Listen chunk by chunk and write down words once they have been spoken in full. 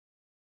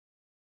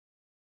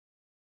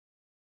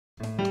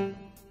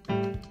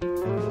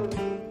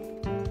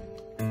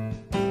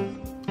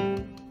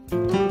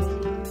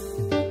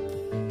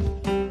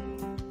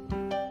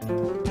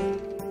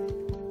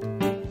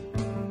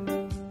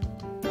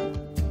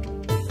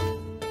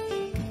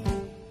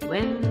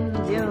When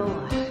you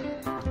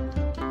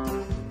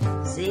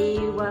see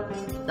what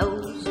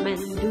those men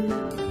do,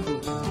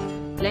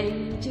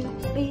 claim to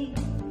be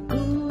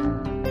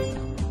good,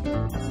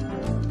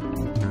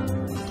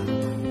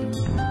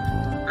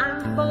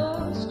 I'm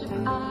forced to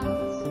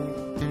ask,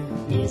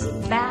 is it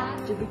bad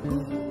to be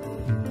good?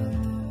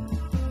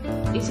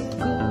 Is it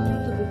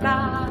good to be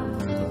bad?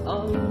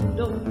 Oh,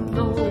 don't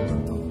know.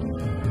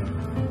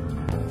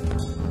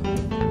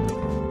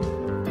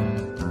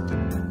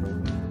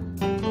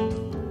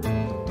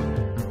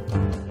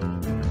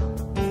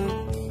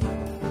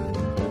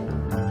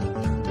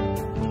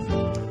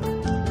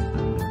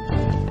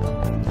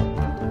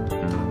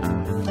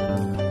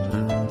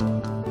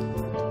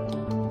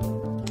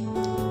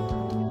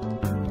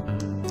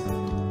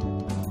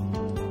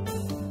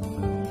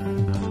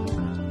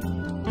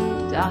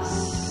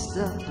 Dust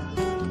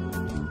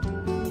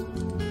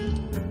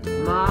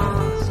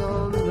marks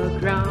on the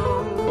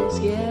ground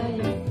scare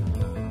you.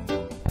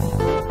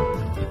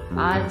 I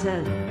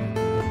tell you,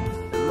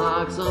 the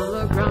marks on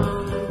the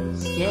ground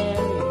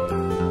scare you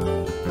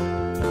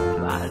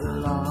quite a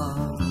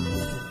lot.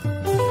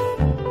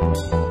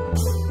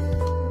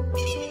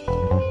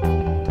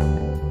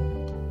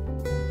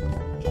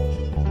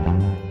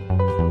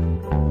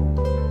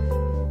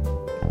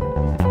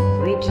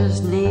 We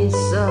just need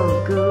some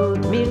good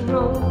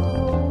mirror.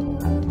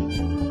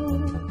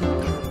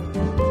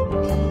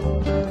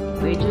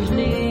 We just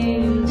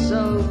need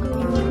some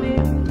good mirror.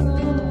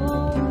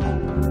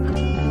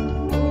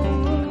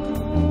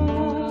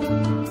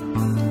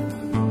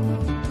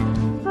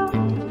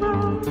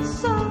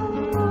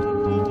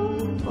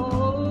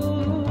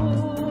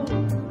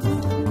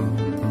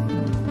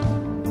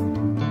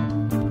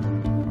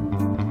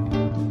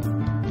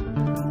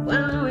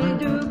 When we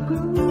do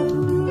good,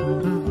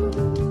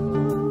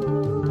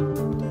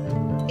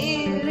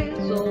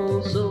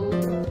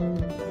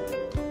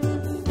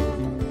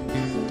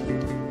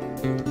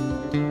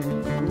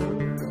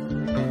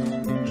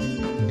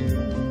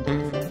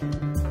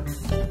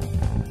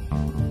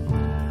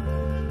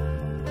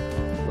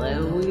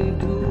 when we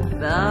do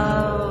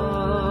bad,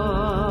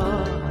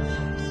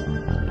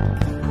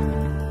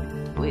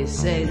 we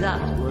say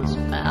that was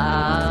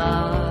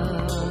bad.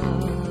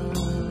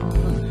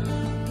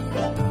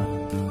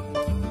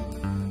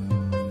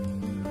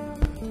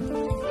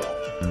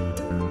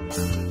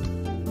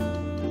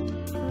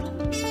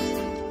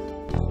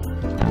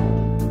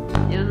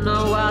 You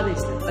know what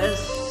is the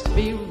best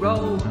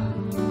B-roll?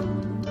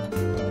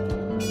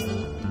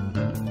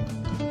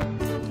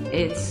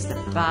 It's the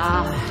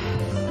bar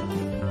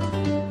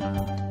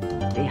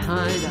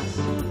behind us.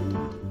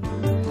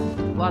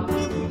 What we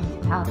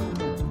have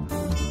done,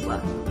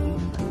 what we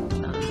have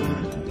done,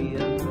 we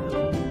have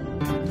done.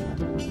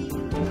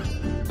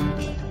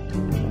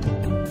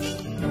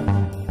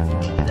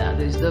 That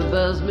is the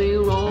best me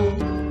wrong.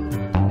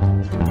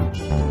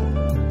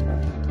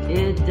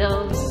 It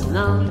does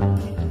not,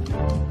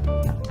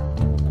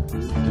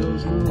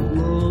 does not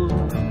wrong.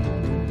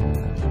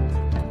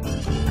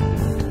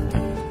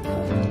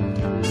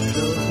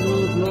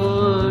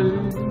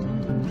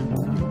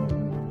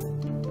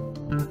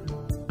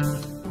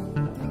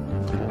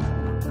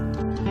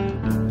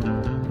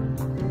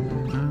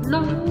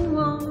 No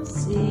one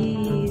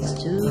sees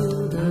to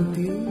the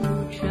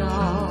future,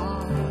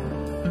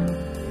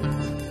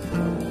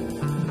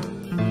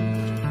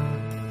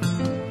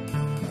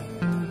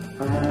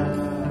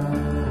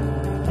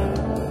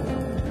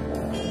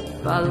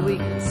 but we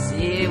can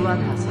see what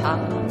has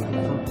happened,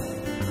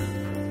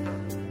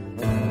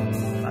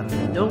 but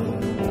we don't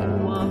know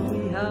what we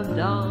have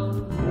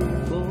done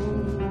before.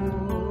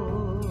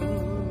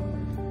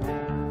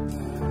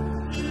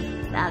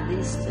 That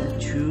is the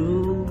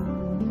truth.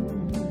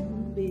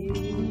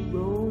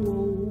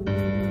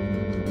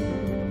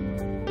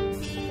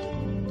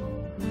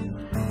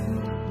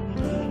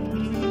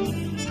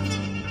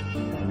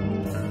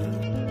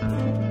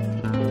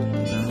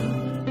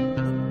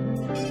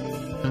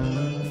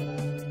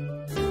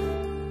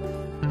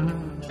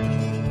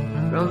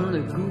 From the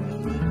good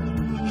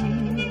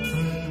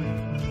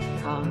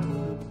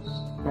comes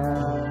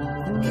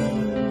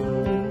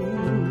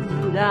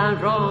good, and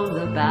from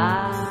the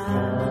bad